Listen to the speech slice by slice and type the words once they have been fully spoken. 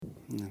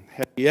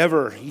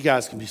You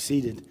guys can be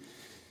seated.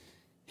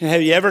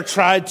 Have you ever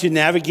tried to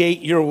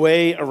navigate your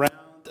way around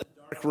a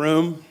dark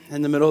room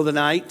in the middle of the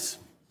night?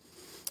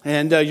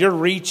 And you're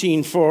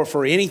reaching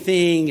for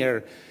anything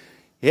or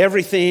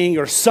everything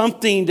or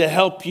something to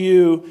help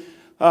you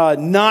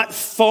not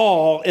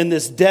fall in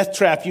this death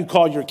trap you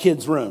call your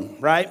kid's room,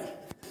 right?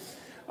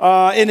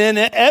 And then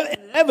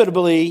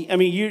inevitably,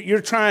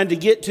 you're trying to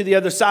get to the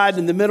other side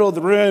in the middle of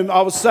the room.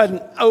 All of a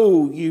sudden,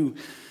 you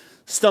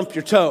stump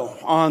your toe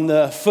on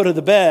the foot of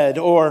the bed,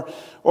 or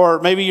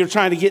maybe you're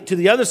trying to get to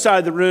the other side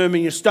of the room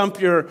and you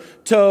stump your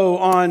toe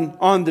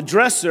on the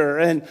dresser,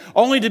 and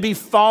only to be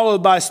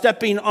followed by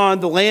stepping on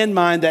the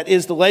landmine that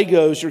is the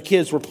Legos your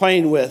kids were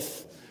playing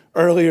with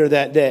earlier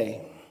that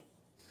day.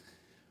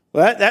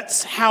 Well,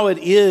 that's how it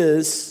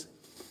is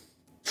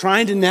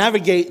trying to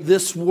navigate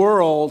this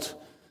world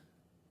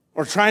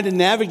or trying to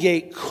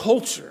navigate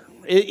culture.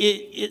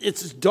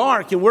 It's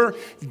dark, and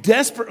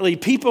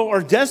people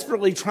are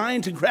desperately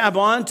trying to grab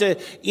onto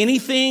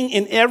anything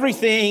and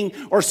everything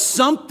or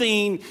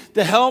something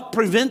to help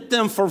prevent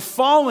them from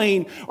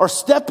falling or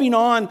stepping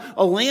on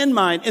a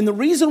landmine. And the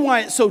reason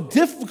why it's so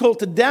difficult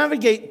to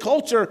navigate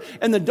culture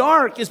in the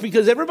dark is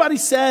because everybody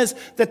says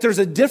that there's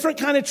a different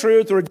kind of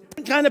truth or a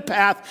different kind of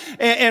path,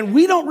 and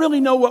we don't really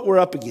know what we're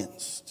up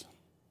against.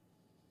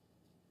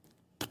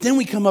 But then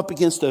we come up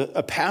against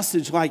a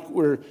passage like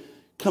we're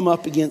come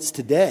up against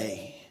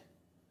today.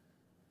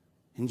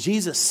 And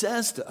Jesus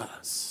says to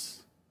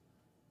us,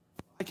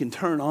 I can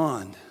turn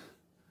on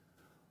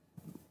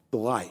the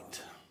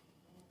light.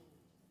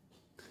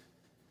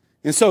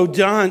 And so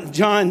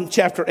John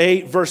chapter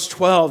 8, verse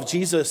 12,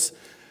 Jesus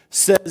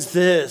says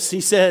this.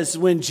 He says,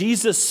 when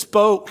Jesus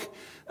spoke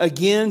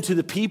again to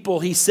the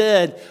people, he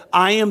said,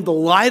 I am the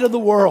light of the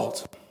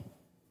world.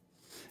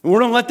 And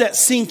we're going to let that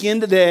sink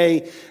in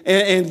today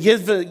and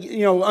give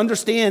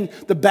understand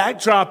the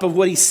backdrop of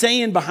what he's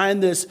saying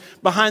behind this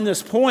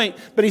point.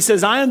 But he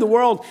says, I am the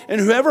world,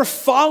 and whoever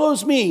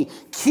follows me,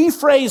 key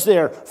phrase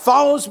there,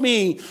 follows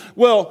me,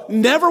 will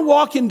never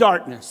walk in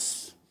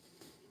darkness,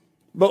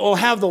 but will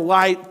have the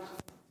light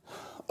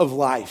of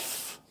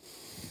life.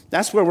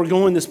 That's where we're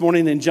going this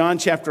morning in John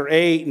chapter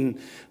 8.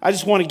 And I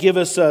just want to give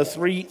us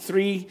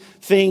three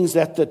things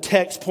that the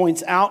text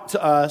points out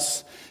to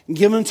us.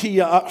 Give them to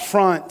you up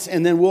front,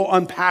 and then we'll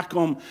unpack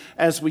them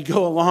as we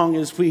go along,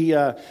 as we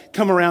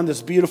come around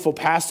this beautiful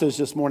passage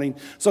this morning.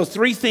 So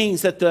 3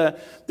 things that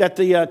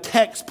the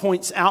text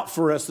points out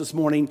for us this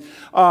morning.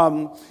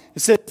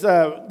 It says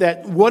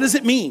that what does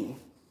it mean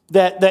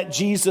that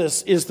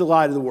Jesus is the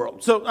light of the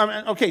world? So,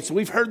 so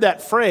we've heard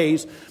that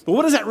phrase, but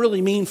what does that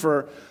really mean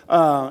for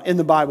in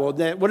the Bible?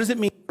 What does it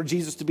mean for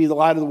Jesus to be the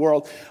light of the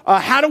world?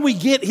 How do we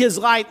get his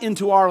light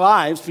into our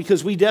lives?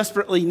 Because we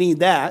desperately need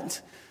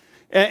that.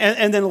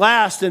 And then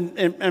last,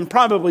 and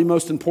probably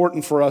most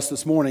important for us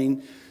this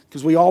morning,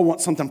 because we all want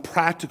something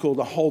practical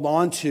to hold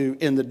on to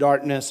in the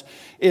darkness,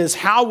 is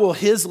how will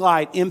his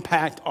light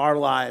impact our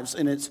lives?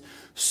 And it's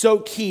so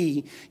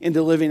key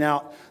into living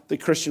out the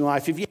Christian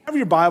life. If you have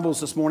your Bibles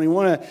this morning, I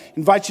want to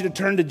invite you to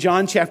turn to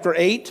John chapter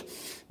 8.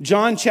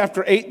 John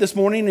chapter 8 this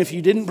morning. If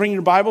you didn't bring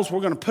your Bibles,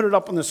 we're going to put it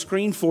up on the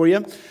screen for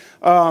you.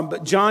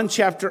 But John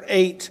chapter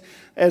 8,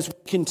 as we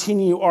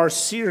continue our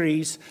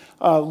series,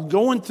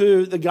 going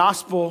through the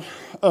Gospel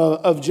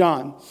of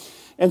John.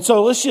 And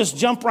so let's just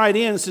jump right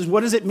in. It says,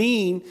 what does it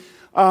mean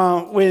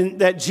when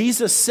that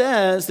Jesus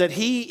says that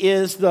he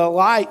is the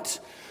light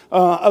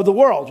of the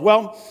world?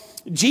 Well,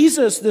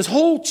 Jesus, this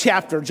whole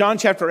chapter, John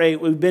chapter 8,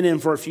 we've been in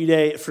for a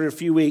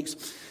few weeks.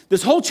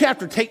 This whole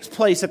chapter takes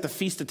place at the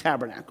Feast of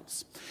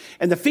Tabernacles.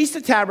 And the Feast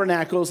of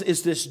Tabernacles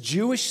is this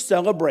Jewish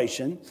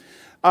celebration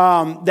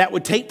that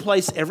would take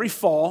place every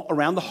fall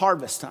around the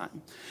harvest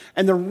time.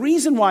 And the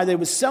reason why they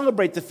would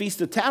celebrate the Feast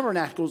of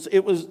Tabernacles,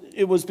 it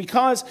was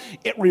because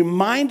it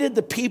reminded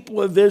the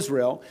people of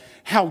Israel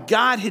how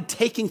God had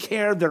taken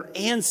care of their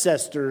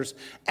ancestors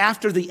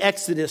after the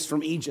Exodus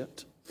from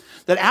Egypt.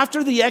 That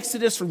after the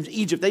Exodus from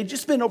Egypt, they'd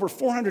just been over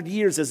 400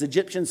 years as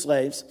Egyptian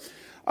slaves.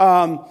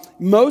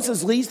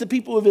 Moses leads the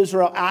people of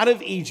Israel out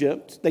of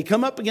Egypt. They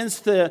come up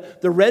against the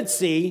Red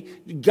Sea.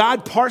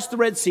 God parts the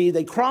Red Sea.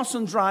 They cross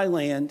on dry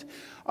land.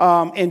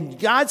 And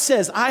God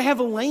says, I have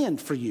a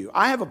land for you.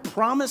 I have a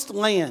promised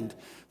land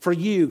for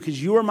you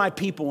because you are my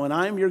people and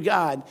I am your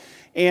God.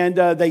 And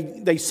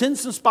they send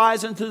some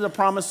spies into the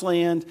promised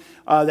land.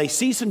 They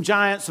see some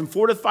giants, some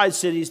fortified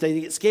cities.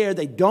 They get scared.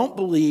 They don't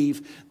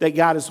believe that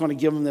God is going to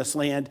give them this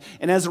land.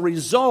 And as a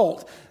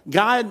result,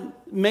 God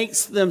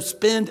makes them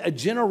spend a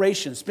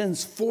generation,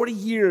 spends 40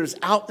 years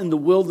out in the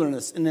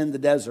wilderness and in the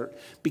desert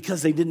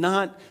because they did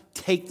not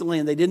take the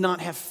land. They did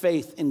not have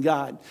faith in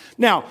God.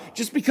 Now,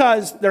 just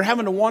because they're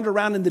having to wander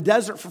around in the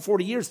desert for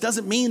 40 years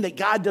doesn't mean that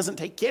God doesn't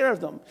take care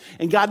of them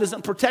and God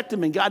doesn't protect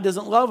them and God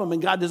doesn't love them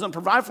and God doesn't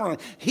provide for them.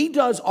 He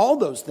does all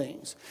those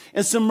things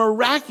in some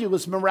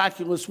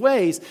miraculous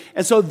ways.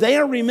 And so they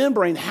are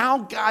remembering how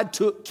God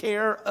took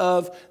care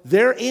of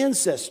their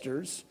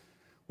ancestors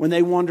when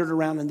they wandered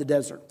around in the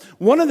desert.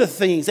 One of the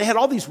things, they had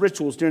all these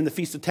rituals during the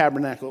Feast of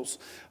Tabernacles.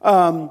 We're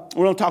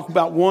going to talk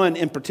about one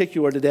in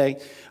particular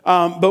today.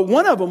 But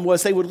one of them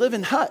was they would live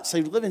in huts.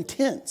 They would live in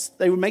tents.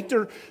 They would make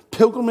their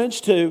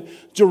pilgrimage to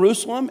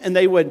Jerusalem, and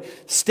they would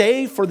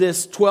stay for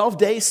this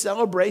 12-day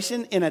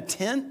celebration in a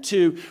tent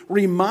to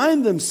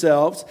remind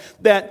themselves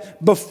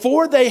that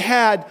before they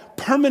had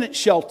permanent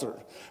shelter,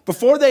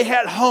 before they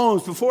had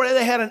homes, before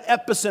they had an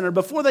epicenter,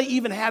 before they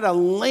even had a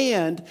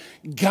land,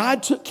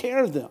 God took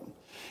care of them.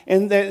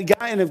 And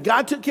if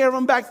God took care of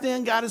them back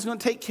then, God is going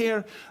to take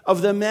care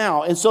of them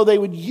now. And so they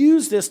would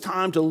use this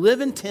time to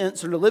live in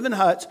tents or to live in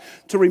huts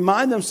to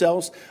remind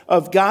themselves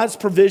of God's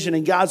provision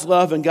and God's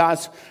love and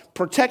God's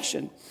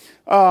protection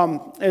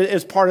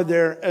as part of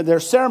their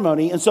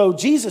ceremony. And so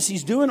Jesus,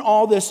 he's doing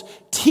all this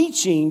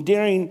teaching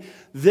during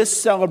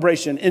this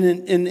celebration.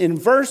 And in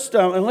verse,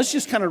 and let's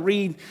just kind of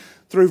read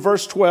through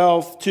verse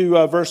 12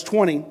 to verse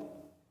 20.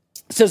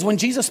 It says, when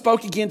Jesus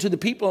spoke again to the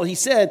people, he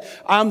said,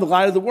 I am the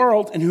light of the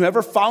world, and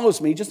whoever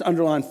follows me, just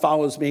underline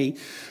follows me,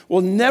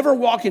 will never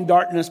walk in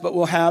darkness, but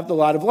will have the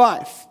light of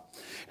life.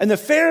 And the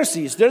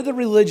Pharisees, they're the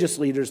religious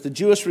leaders, the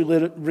Jewish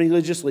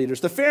religious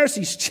leaders. The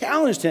Pharisees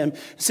challenged him,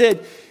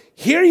 said,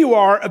 here you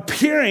are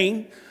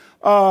appearing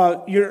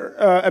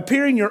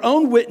your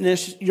own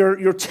witness,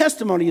 your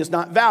testimony is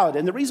not valid.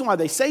 And the reason why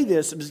they say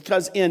this is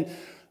because in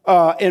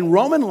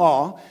Roman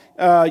law,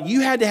 you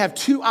had to have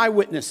 2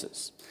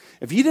 eyewitnesses.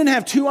 If you didn't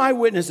have 2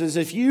 eyewitnesses,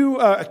 if you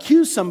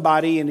accused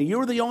somebody and you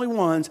were the only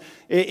ones,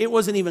 it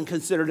wasn't even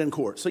considered in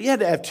court. So you had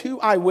to have 2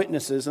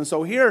 eyewitnesses. And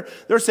so here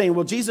they're saying,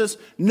 well, Jesus,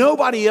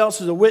 nobody else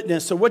is a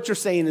witness, so what you're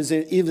saying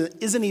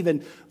isn't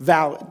even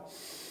valid.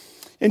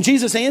 And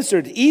Jesus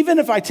answered, even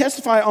if I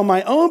testify on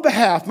my own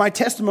behalf, my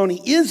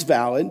testimony is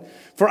valid,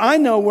 for I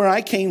know where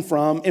I came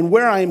from and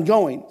where I am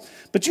going.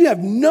 But you have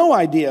no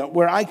idea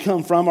where I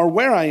come from or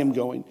where I am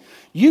going.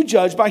 You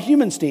judge by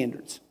human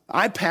standards.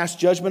 I pass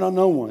judgment on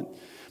no one.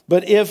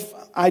 But if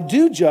I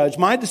do judge,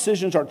 my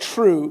decisions are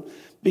true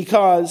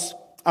because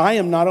I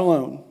am not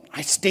alone.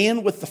 I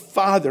stand with the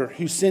Father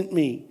who sent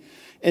me.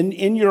 And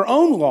in your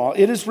own law,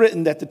 it is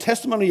written that the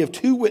testimony of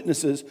 2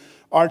 witnesses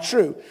are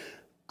true.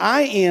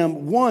 I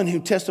am one who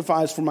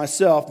testifies for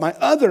myself. My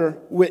other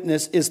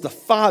witness is the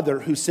Father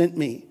who sent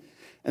me.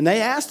 And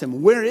they asked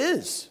him, where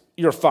is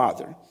your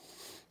Father?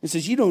 He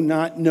says, you do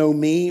not know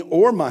me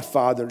or my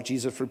Father,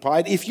 Jesus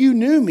replied. If you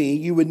knew me,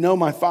 you would know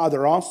my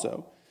Father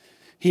also.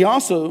 He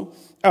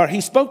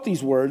spoke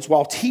these words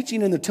while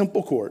teaching in the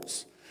temple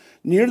courts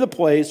near the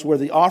place where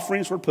the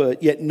offerings were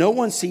put, yet no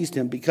one seized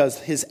him because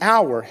his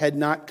hour had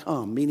not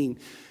come, meaning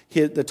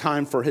the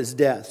time for his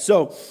death.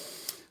 So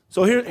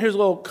here's a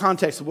little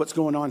context of what's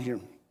going on here.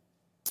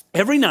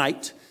 Every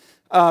night,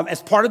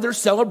 as part of their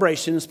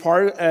celebration, as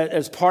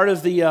part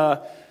of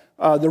the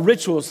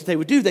rituals that they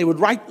would do, they would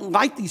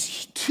light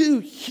these 2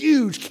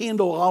 huge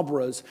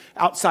candelabras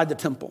outside the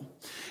temple.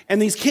 And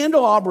these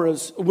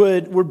candelabras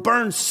would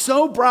burn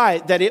so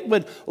bright that it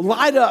would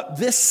light up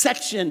this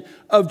section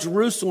of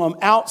Jerusalem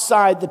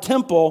outside the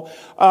temple.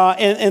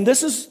 And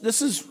this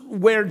is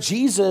where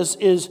Jesus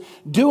is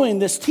doing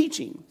this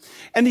teaching.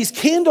 And these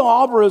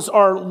candelabras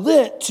are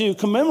lit to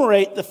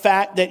commemorate the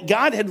fact that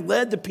God had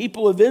led the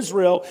people of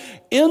Israel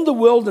in the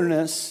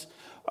wilderness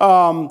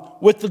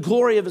with the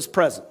glory of his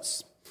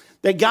presence.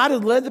 That God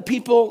had led the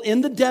people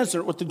in the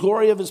desert with the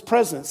glory of his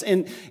presence.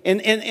 And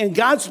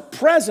God's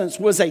presence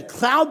was a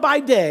cloud by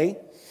day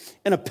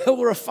and a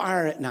pillar of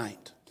fire at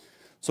night.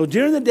 So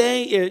during the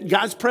day,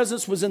 God's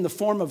presence was in the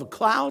form of a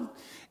cloud.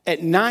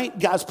 At night,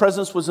 God's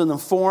presence was in the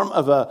form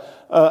of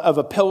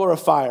a pillar of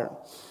fire.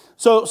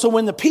 So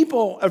when the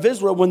people of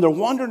Israel, when they're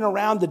wandering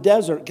around the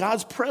desert,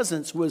 God's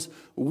presence was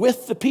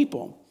with the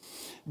people.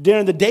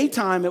 During the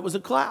daytime, it was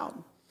a cloud.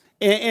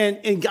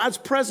 And God's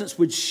presence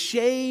would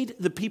shade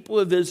the people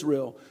of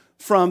Israel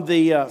from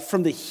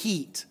the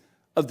heat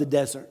of the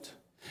desert.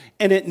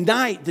 And at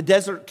night, the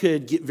desert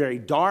could get very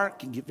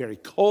dark and get very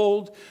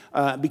cold,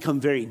 become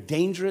very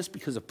dangerous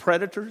because of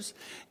predators.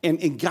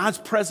 And God's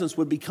presence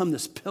would become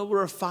this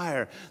pillar of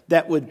fire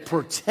that would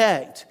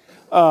protect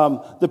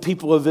the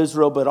people of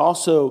Israel, but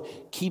also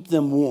keep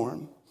them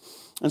warm.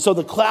 And so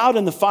the cloud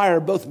and the fire are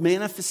both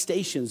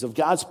manifestations of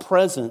God's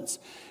presence,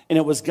 and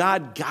it was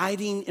God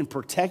guiding and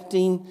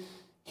protecting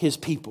his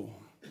people.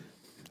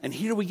 And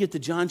here we get to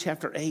John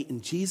chapter 8,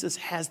 and Jesus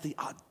has the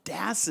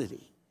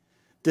audacity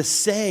to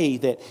say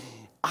that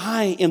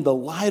I am the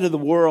light of the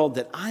world,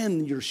 that I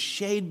am your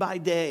shade by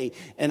day,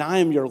 and I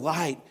am your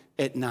light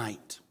at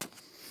night.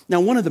 Now,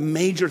 one of the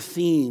major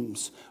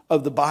themes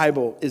of the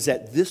Bible is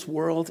that this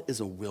world is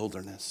a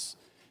wilderness.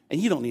 And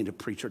you don't need a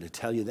preacher to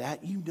tell you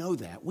that. You know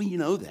that. We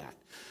know that.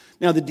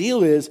 Now, the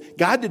deal is,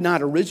 God did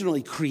not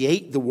originally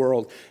create the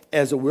world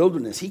as a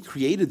wilderness. He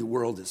created the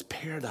world as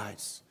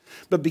paradise.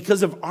 But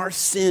because of our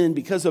sin,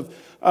 because of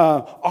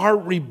our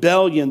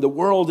rebellion, the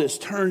world is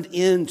turned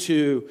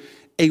into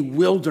a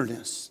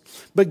wilderness.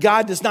 But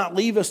God does not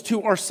leave us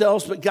to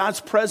ourselves, but God's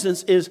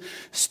presence is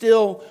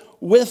still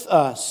with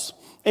us.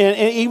 And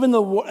even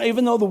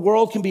though the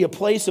world can be a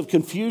place of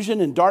confusion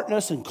and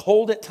darkness and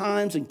cold at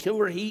times and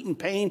killer heat and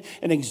pain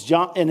and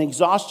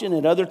exhaustion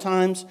at other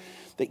times,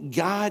 that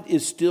God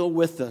is still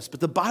with us. But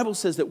the Bible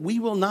says that we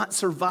will not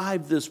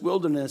survive this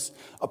wilderness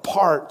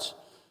apart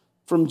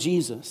from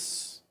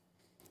Jesus.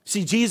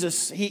 See,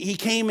 Jesus, he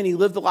came and he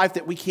lived the life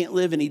that we can't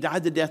live, and he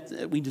died the death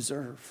that we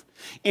deserve.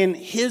 And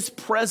his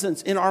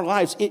presence in our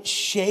lives, it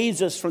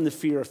shades us from the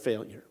fear of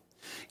failure.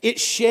 It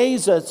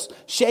shades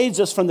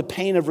us from the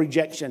pain of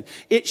rejection.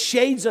 It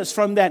shades us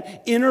from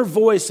that inner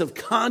voice of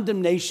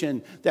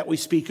condemnation that we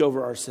speak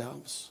over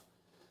ourselves.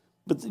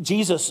 But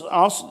Jesus,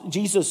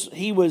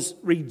 he was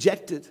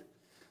rejected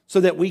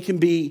so that we can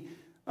be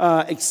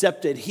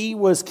accepted. He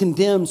was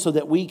condemned so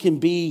that we can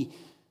be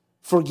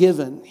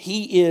forgiven.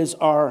 He is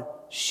our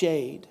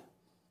shade,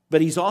 but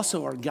he's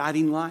also our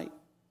guiding light.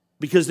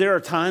 Because there are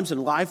times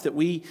in life that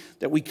we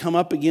come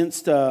up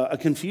against a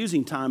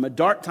confusing time, a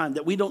dark time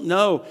that we don't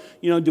know,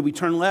 do we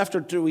turn left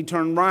or do we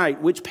turn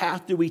right? Which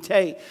path do we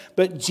take?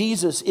 But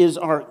Jesus is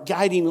our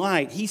guiding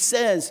light. He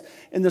says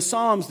in the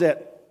Psalms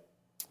that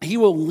he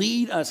will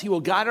lead us, he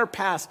will guide our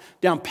paths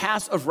down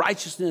paths of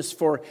righteousness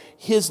for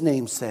his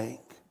name's sake.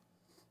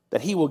 That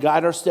he will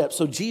guide our steps.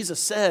 So Jesus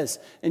says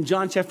in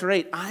John chapter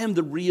 8, I am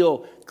the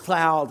real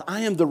cloud.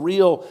 I am the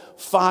real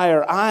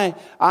fire.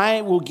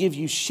 I will give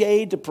you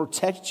shade to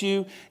protect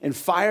you and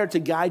fire to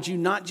guide you,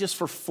 not just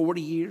for 40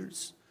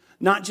 years,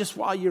 not just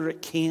while you're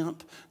at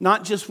camp,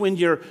 not just when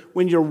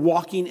you're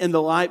walking in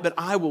the light, but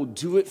I will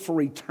do it for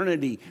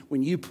eternity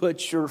when you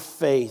put your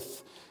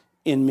faith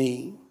in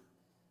me.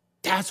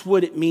 That's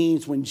what it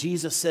means when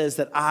Jesus says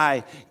that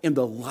I am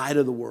the light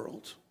of the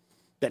world.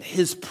 That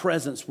his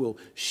presence will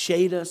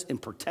shade us and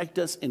protect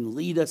us and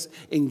lead us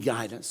and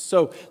guide us.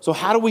 So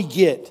how do we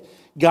get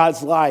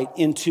God's light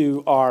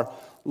into our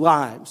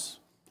lives?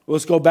 Well,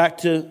 let's go back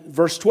to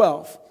verse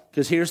 12,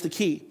 because here's the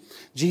key.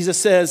 Jesus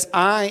says,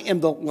 I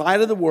am the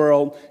light of the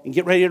world. And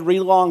get ready to read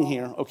along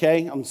here,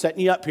 okay? I'm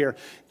setting you up here.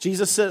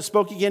 Jesus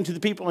spoke again to the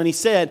people, and he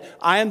said,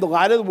 I am the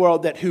light of the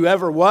world, that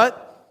whoever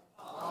what?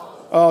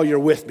 Oh, you're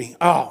with me.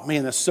 Oh,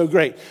 man, that's so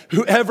great.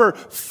 Whoever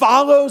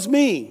follows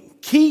me,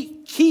 key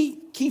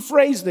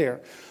phrase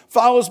there,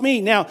 follows me.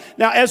 Now,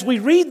 as we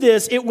read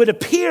this, it would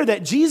appear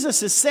that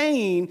Jesus is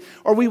saying,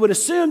 or we would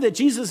assume that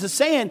Jesus is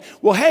saying,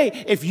 well,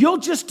 hey, if you'll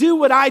just do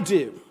what I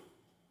do,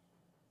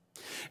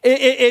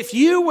 if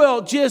you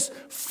will just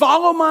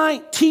follow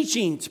my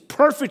teachings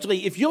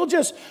perfectly, if you'll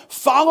just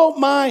follow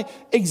my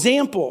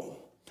example,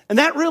 and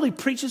that really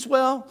preaches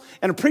well,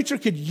 and a preacher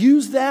could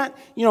use that,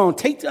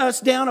 take us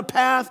down a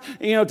path,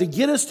 to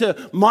get us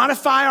to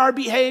modify our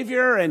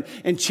behavior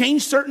and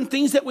change certain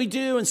things that we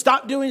do and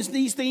stop doing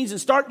these things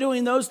and start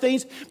doing those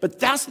things. But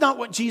that's not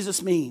what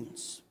Jesus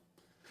means.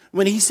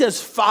 When he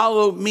says,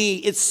 follow me,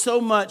 it's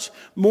so much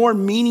more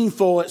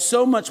meaningful. It's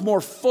so much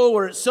more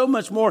fuller. It's so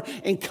much more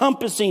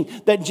encompassing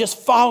than just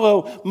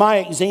follow my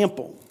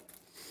example.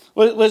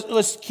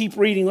 Let's keep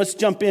reading. Let's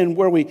jump in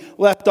where we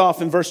left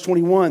off in verse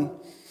 21.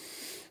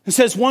 It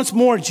says, once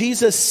more,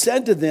 Jesus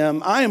said to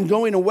them, I am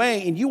going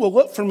away, and you will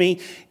look for me,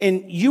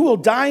 and you will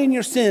die in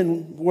your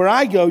sin. Where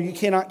I go, you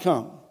cannot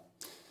come.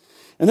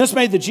 And this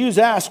made the Jews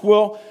ask,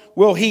 will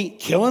he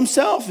kill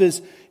himself?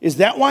 Is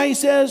that why he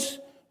says,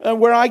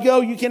 where I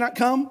go, you cannot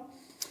come?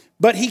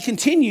 But he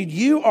continued,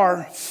 you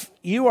are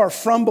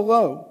from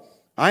below.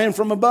 I am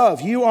from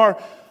above. You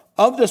are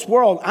of this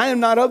world. I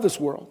am not of this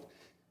world.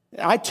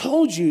 I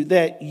told you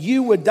that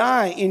you would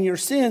die in your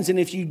sins, and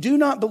if you do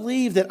not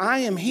believe that I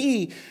am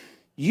he,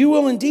 you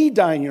will indeed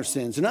die in your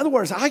sins. In other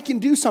words, I can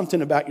do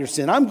something about your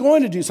sin. I'm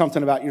going to do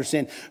something about your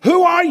sin.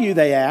 Who are you,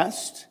 they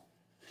asked.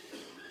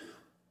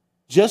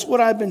 Just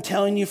what I've been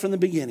telling you from the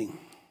beginning.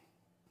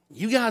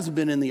 You guys have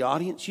been in the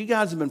audience. You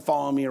guys have been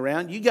following me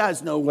around. You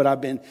guys know what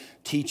I've been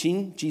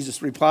teaching.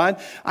 Jesus replied,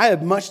 I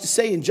have much to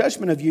say in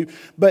judgment of you,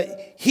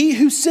 but he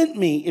who sent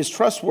me is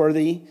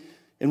trustworthy,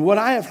 and what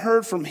I have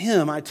heard from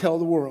him I tell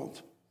the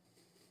world.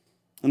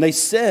 And they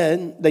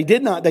said, they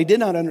did not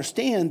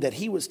understand that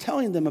he was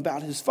telling them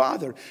about his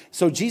Father.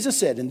 So Jesus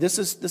said, and this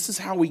is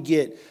how we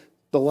get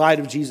the light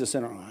of Jesus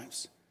in our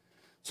lives.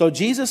 So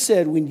Jesus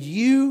said, when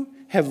you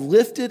have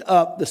lifted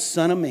up the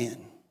Son of Man,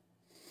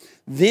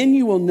 then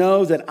you will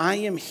know that I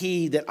am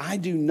he, that I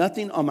do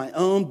nothing on my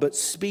own, but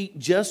speak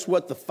just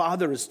what the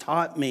Father has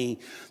taught me.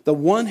 The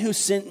one who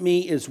sent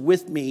me is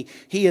with me.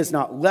 He has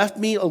not left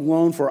me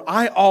alone, for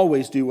I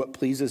always do what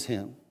pleases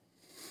him.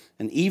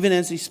 And even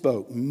as he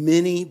spoke,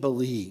 many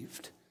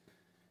believed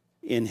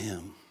in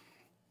him.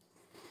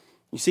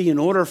 You see, in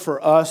order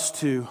for us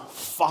to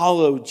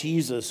follow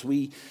Jesus,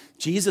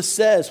 Jesus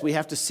says we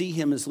have to see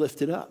him as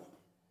lifted up.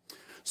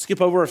 Skip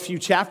over a few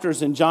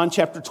chapters in John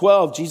chapter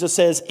 12. Jesus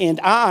says, and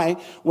I,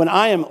 when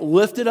I am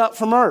lifted up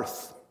from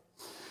earth,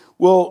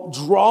 will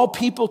draw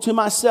people to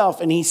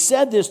myself. And he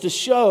said this to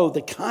show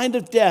the kind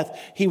of death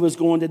he was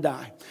going to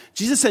die.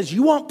 Jesus says,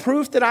 you want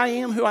proof that I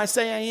am who I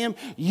say I am?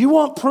 You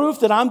want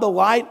proof that I'm the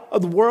light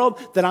of the world,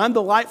 that I'm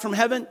the light from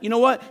heaven? You know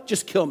what?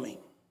 Just kill me.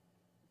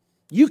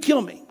 You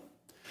kill me.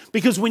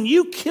 Because when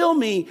you kill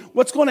me,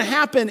 what's going to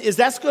happen is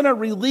that's going to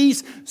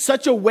release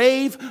such a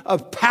wave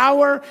of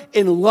power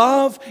and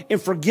love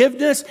and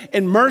forgiveness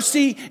and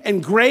mercy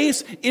and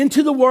grace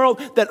into the world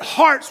that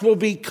hearts will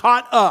be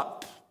caught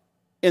up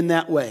in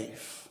that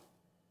wave.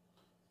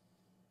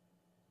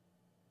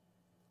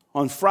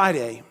 On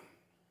Friday,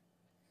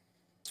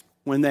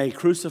 when they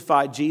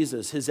crucified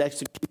Jesus, his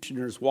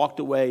executioners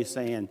walked away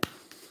saying,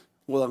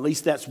 well, at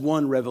least that's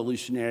one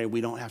revolutionary we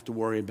don't have to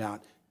worry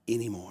about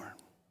anymore.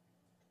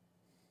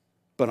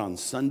 But on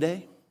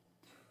Sunday,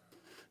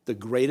 the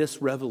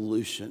greatest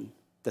revolution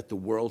that the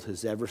world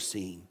has ever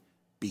seen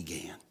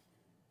began.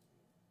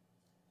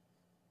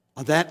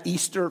 On that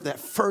Easter, that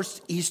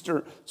first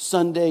Easter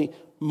Sunday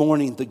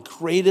morning, the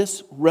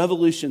greatest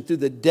revolution through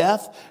the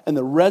death and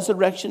the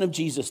resurrection of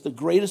Jesus, the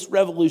greatest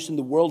revolution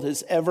the world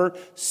has ever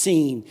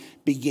seen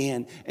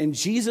began. And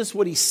Jesus,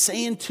 what he's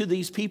saying to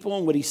these people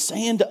and what he's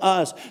saying to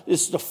us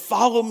is to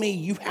follow me.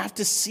 You have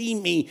to see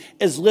me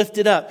as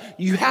lifted up.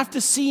 You have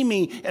to see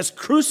me as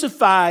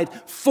crucified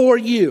for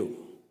you.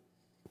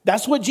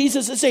 That's what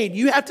Jesus is saying.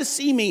 You have to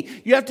see me.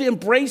 You have to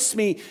embrace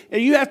me.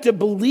 And you have to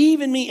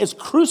believe in me as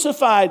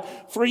crucified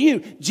for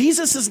you.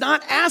 Jesus is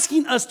not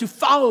asking us to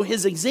follow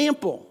his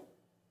example.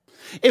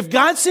 If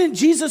God sent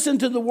Jesus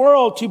into the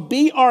world to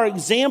be our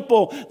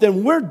example,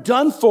 then we're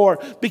done for,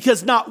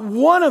 because not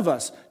one of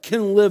us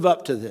can live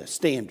up to this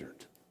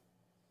standard.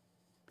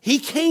 He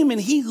came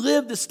and he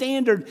lived the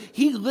standard.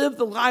 He lived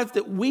the life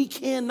that we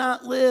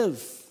cannot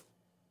live.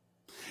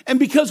 And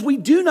because we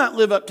do not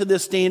live up to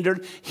this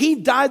standard, he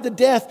died the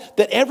death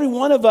that every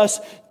one of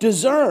us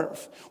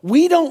deserve.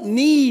 We don't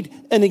need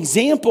an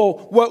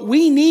example. What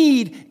we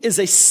need is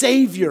a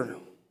Savior.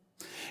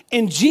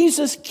 And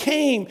Jesus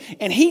came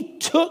and he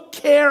took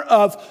care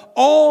of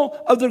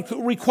all of the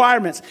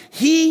requirements.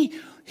 He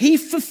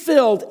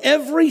fulfilled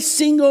every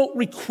single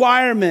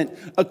requirement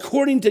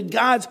according to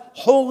God's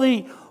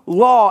holy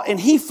law. And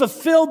he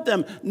fulfilled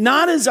them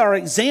not as our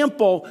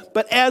example,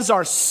 but as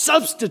our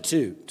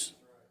substitute.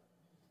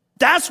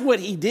 That's what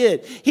he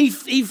did. He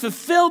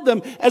fulfilled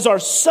them as our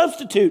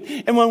substitute.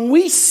 And when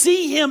we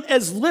see him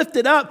as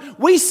lifted up,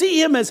 we see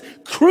him as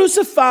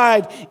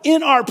crucified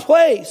in our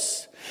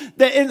place.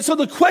 And so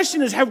the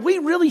question is, have we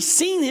really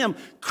seen him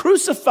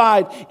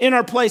crucified in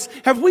our place?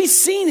 Have we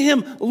seen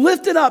him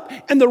lifted up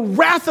and the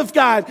wrath of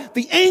God,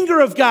 the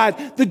anger of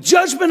God, the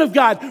judgment of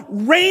God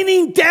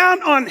raining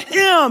down on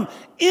him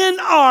in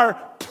our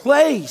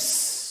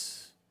place?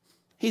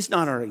 He's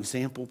not our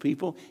example,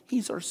 people.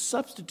 He's our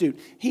substitute.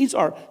 He's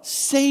our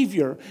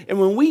Savior. And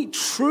when we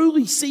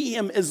truly see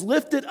him as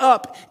lifted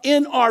up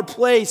in our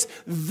place,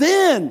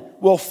 then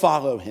we'll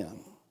follow him.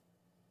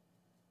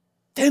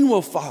 Then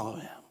we'll follow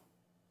him.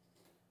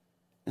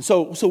 And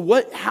so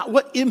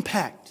what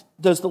impact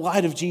does the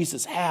light of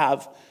Jesus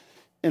have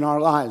in our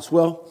lives?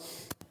 Well,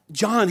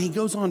 John, he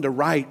goes on to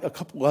write a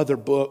couple other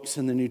books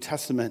in the New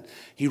Testament.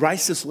 He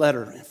writes this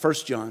letter, 1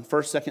 John,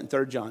 1st, 2nd,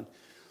 3rd John.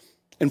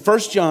 In 1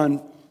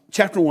 John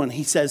chapter 1,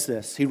 he says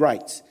this. He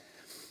writes,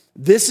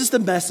 "This is the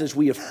message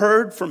we have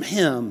heard from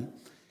him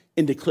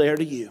and declare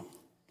to you."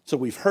 So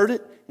we've heard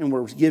it and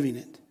we're giving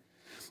it.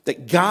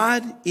 That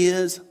God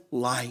is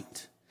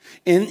light.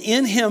 And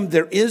in him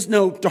there is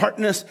no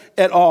darkness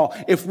at all.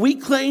 If we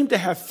claim to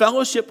have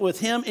fellowship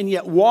with him and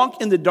yet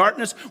walk in the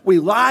darkness, we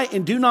lie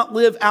and do not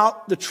live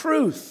out the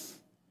truth.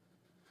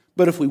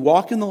 But if we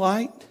walk in the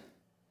light,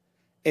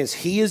 as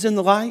he is in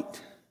the light,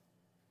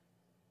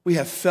 we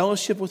have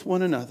fellowship with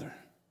one another.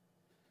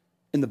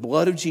 And the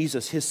blood of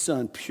Jesus, his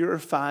son,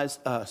 purifies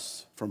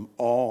us from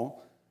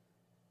all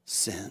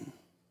sin.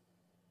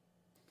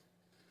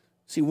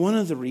 See, one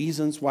of the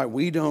reasons why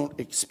we don't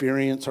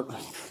experience, or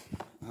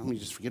let me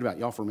just forget about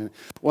y'all for a minute.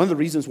 One of the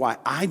reasons why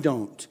I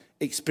don't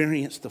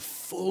experience the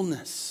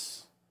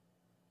fullness,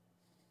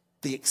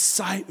 the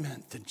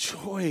excitement, the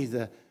joy,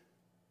 the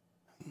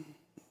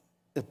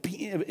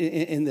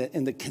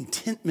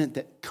contentment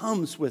that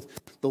comes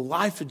with the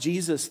life of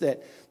Jesus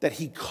that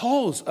he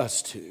calls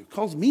us to,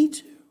 calls me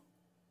to,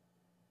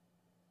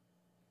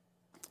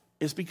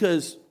 is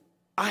because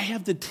I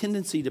have the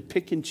tendency to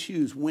pick and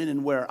choose when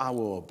and where I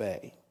will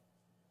obey.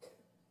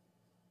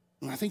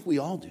 And I think we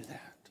all do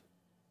that.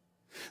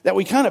 That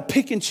we kind of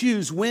pick and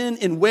choose when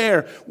and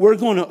where we're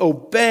going to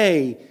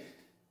obey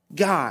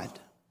God.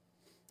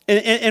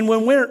 And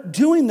when we're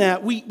doing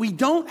that, we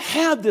don't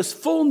have this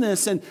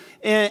fullness and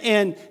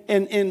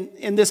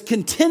this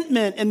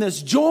contentment and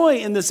this joy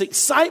and this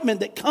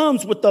excitement that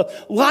comes with the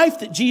life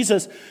that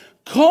Jesus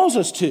calls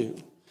us to.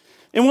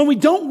 And when we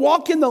don't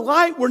walk in the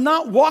light, we're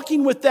not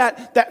walking with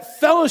that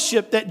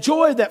fellowship, that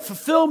joy, that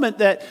fulfillment,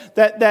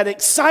 that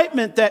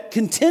excitement, that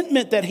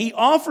contentment that he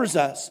offers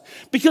us.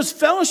 Because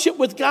fellowship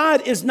with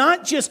God is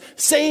not just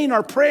saying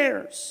our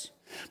prayers,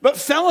 but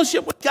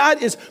fellowship with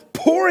God is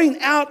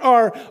pouring out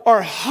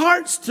our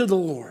hearts to the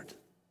Lord.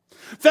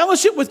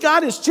 Fellowship with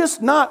God is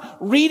just not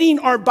reading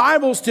our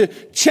Bibles to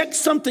check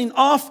something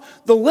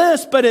off the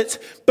list, but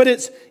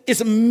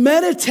it's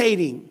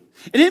meditating.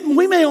 And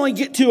we may only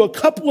get to a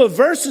couple of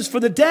verses for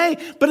the day,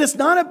 but it's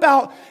not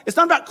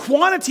about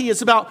quantity,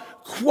 it's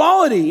about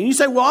quality. And you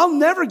say, well, I'll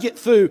never get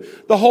through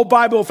the whole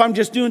Bible if I'm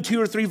just doing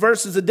 2 or 3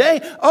 verses a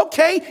day.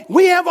 Okay,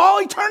 we have all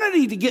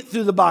eternity to get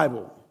through the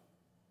Bible.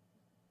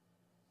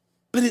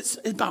 But it's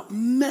about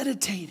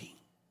meditating.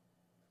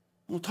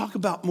 We'll talk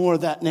about more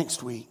of that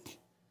next week.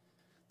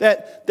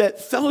 That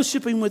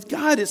fellowshipping with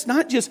God, it's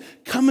not just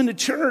coming to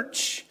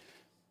church,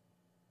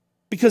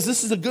 because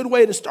this is a good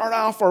way to start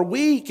off our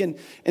week and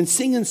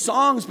singing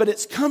songs, but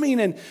it's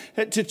coming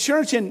to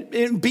church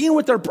and being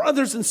with our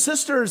brothers and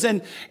sisters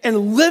and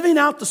living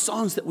out the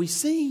songs that we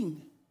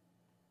sing.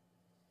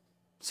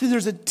 See,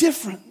 there's a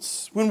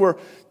difference when we're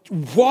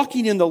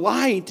walking in the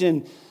light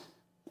and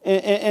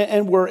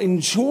we're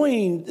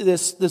enjoying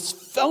this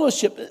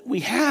fellowship that we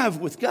have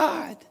with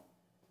God.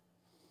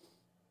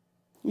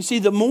 You see,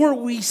 the more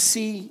we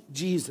see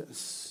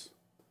Jesus,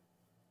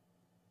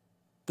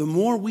 the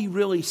more we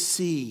really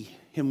see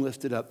him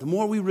lifted up, the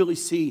more we really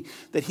see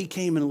that he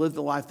came and lived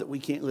the life that we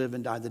can't live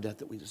and died the death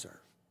that we deserve.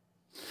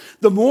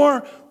 The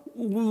more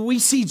we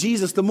see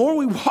Jesus, the more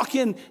we walk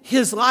in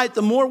his light,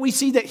 the more we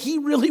see that he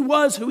really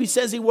was who he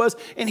says he was,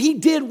 and he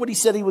did what he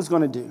said he was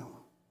going to do.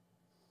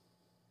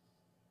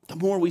 The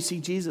more we see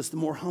Jesus, the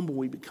more humble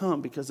we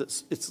become, because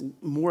it's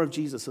more of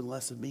Jesus and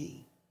less of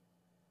me.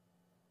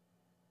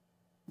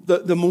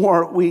 The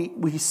more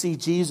we see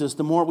Jesus,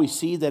 the more we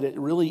see that it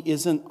really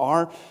isn't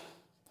our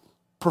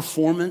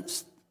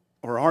performance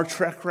or our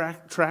track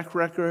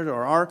record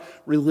or our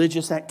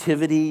religious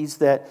activities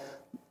that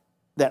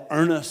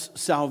earn us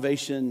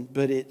salvation,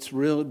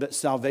 but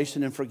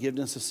salvation and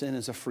forgiveness of sin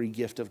is a free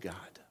gift of God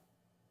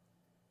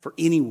for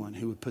anyone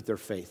who would put their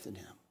faith in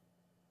him.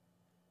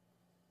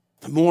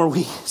 The more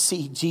we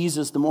see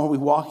Jesus, the more we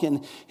walk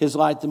in his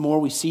light, the more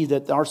we see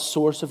that our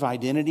source of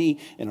identity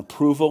and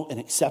approval and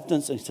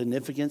acceptance and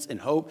significance and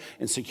hope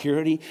and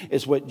security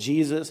is what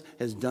Jesus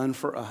has done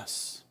for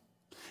us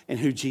and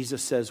who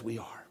Jesus says we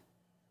are.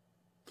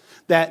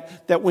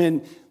 That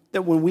when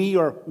we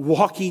are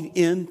walking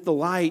in the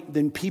light,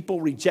 then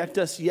people reject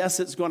us. Yes,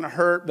 it's going to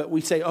hurt, but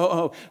we say,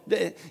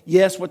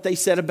 yes, what they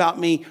said about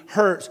me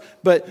hurts,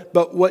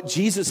 but what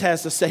Jesus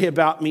has to say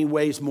about me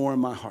weighs more in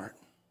my heart.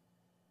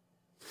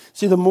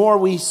 See, the more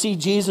we see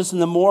Jesus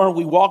and the more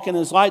we walk in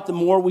his light, the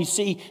more we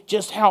see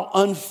just how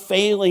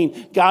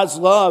unfailing God's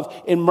love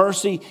and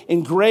mercy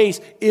and grace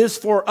is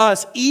for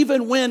us,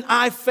 even when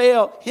I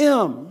fail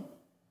him.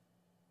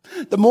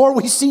 The more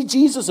we see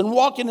Jesus and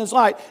walk in his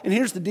light, and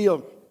here's the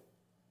deal.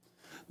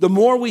 The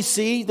more we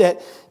see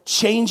that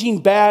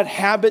changing bad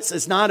habits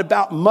is not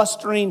about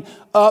mustering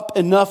up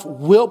enough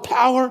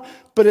willpower,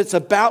 but it's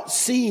about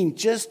seeing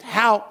just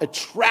how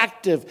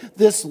attractive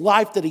this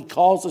life that he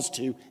calls us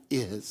to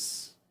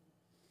is.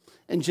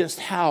 And just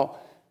how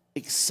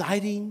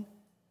exciting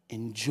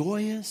and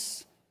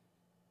joyous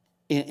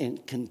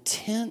and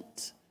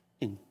content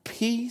and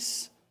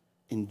peace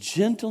and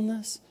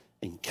gentleness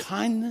and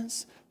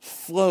kindness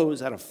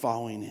flows out of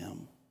following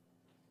him.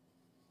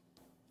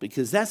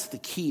 Because that's the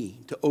key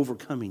to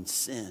overcoming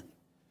sin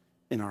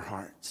in our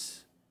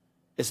hearts.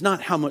 It's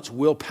not how much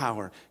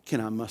willpower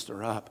can I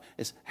muster up.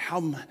 It's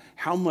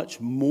how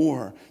much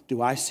more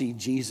do I see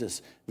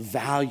Jesus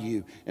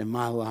value in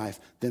my life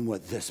than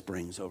what this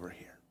brings over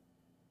here.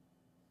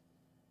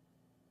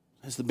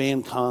 As the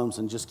band comes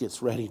and just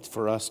gets ready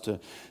for us to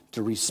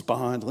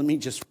respond, let me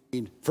just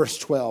read verse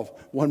 12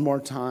 one more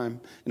time,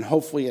 and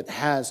hopefully it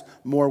has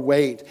more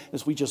weight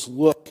as we just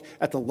look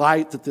at the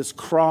light that this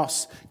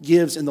cross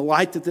gives, and the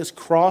light that this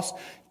cross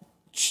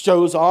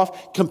shows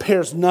off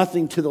compares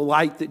nothing to the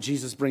light that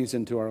Jesus brings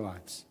into our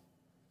lives.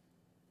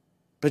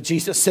 But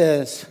Jesus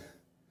says,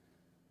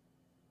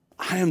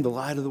 I am the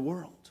light of the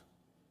world.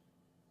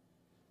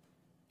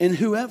 And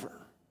whoever.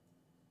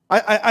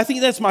 I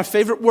think that's my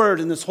favorite word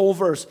in this whole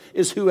verse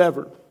is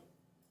whoever.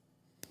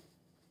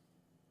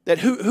 That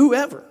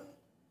whoever.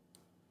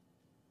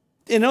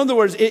 In other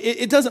words,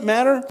 it doesn't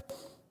matter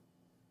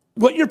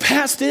what your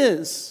past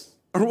is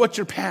or what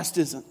your past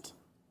isn't.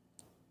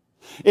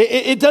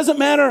 It doesn't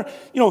matter,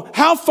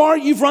 how far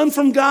you've run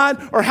from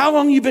God or how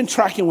long you've been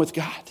tracking with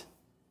God.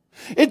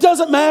 It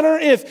doesn't matter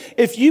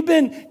if you've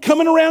been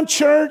coming around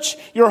church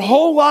your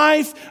whole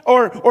life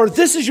or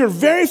this is your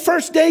very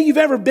first day you've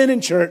ever been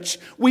in church.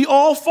 We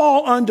all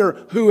fall under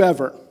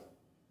whoever.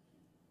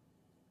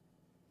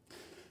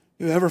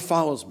 Whoever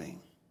follows me.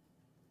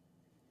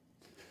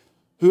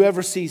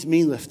 Whoever sees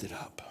me lifted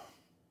up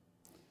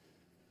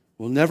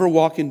will never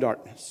walk in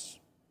darkness.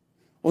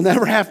 Will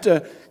never have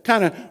to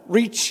kind of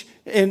reach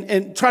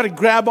and try to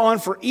grab on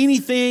for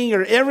anything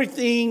or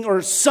everything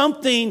or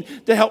something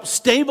to help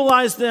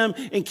stabilize them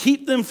and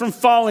keep them from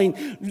falling.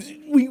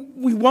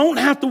 We won't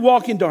have to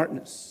walk in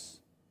darkness,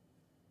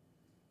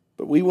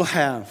 but we will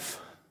have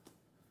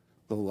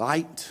the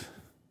light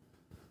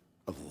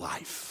of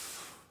life.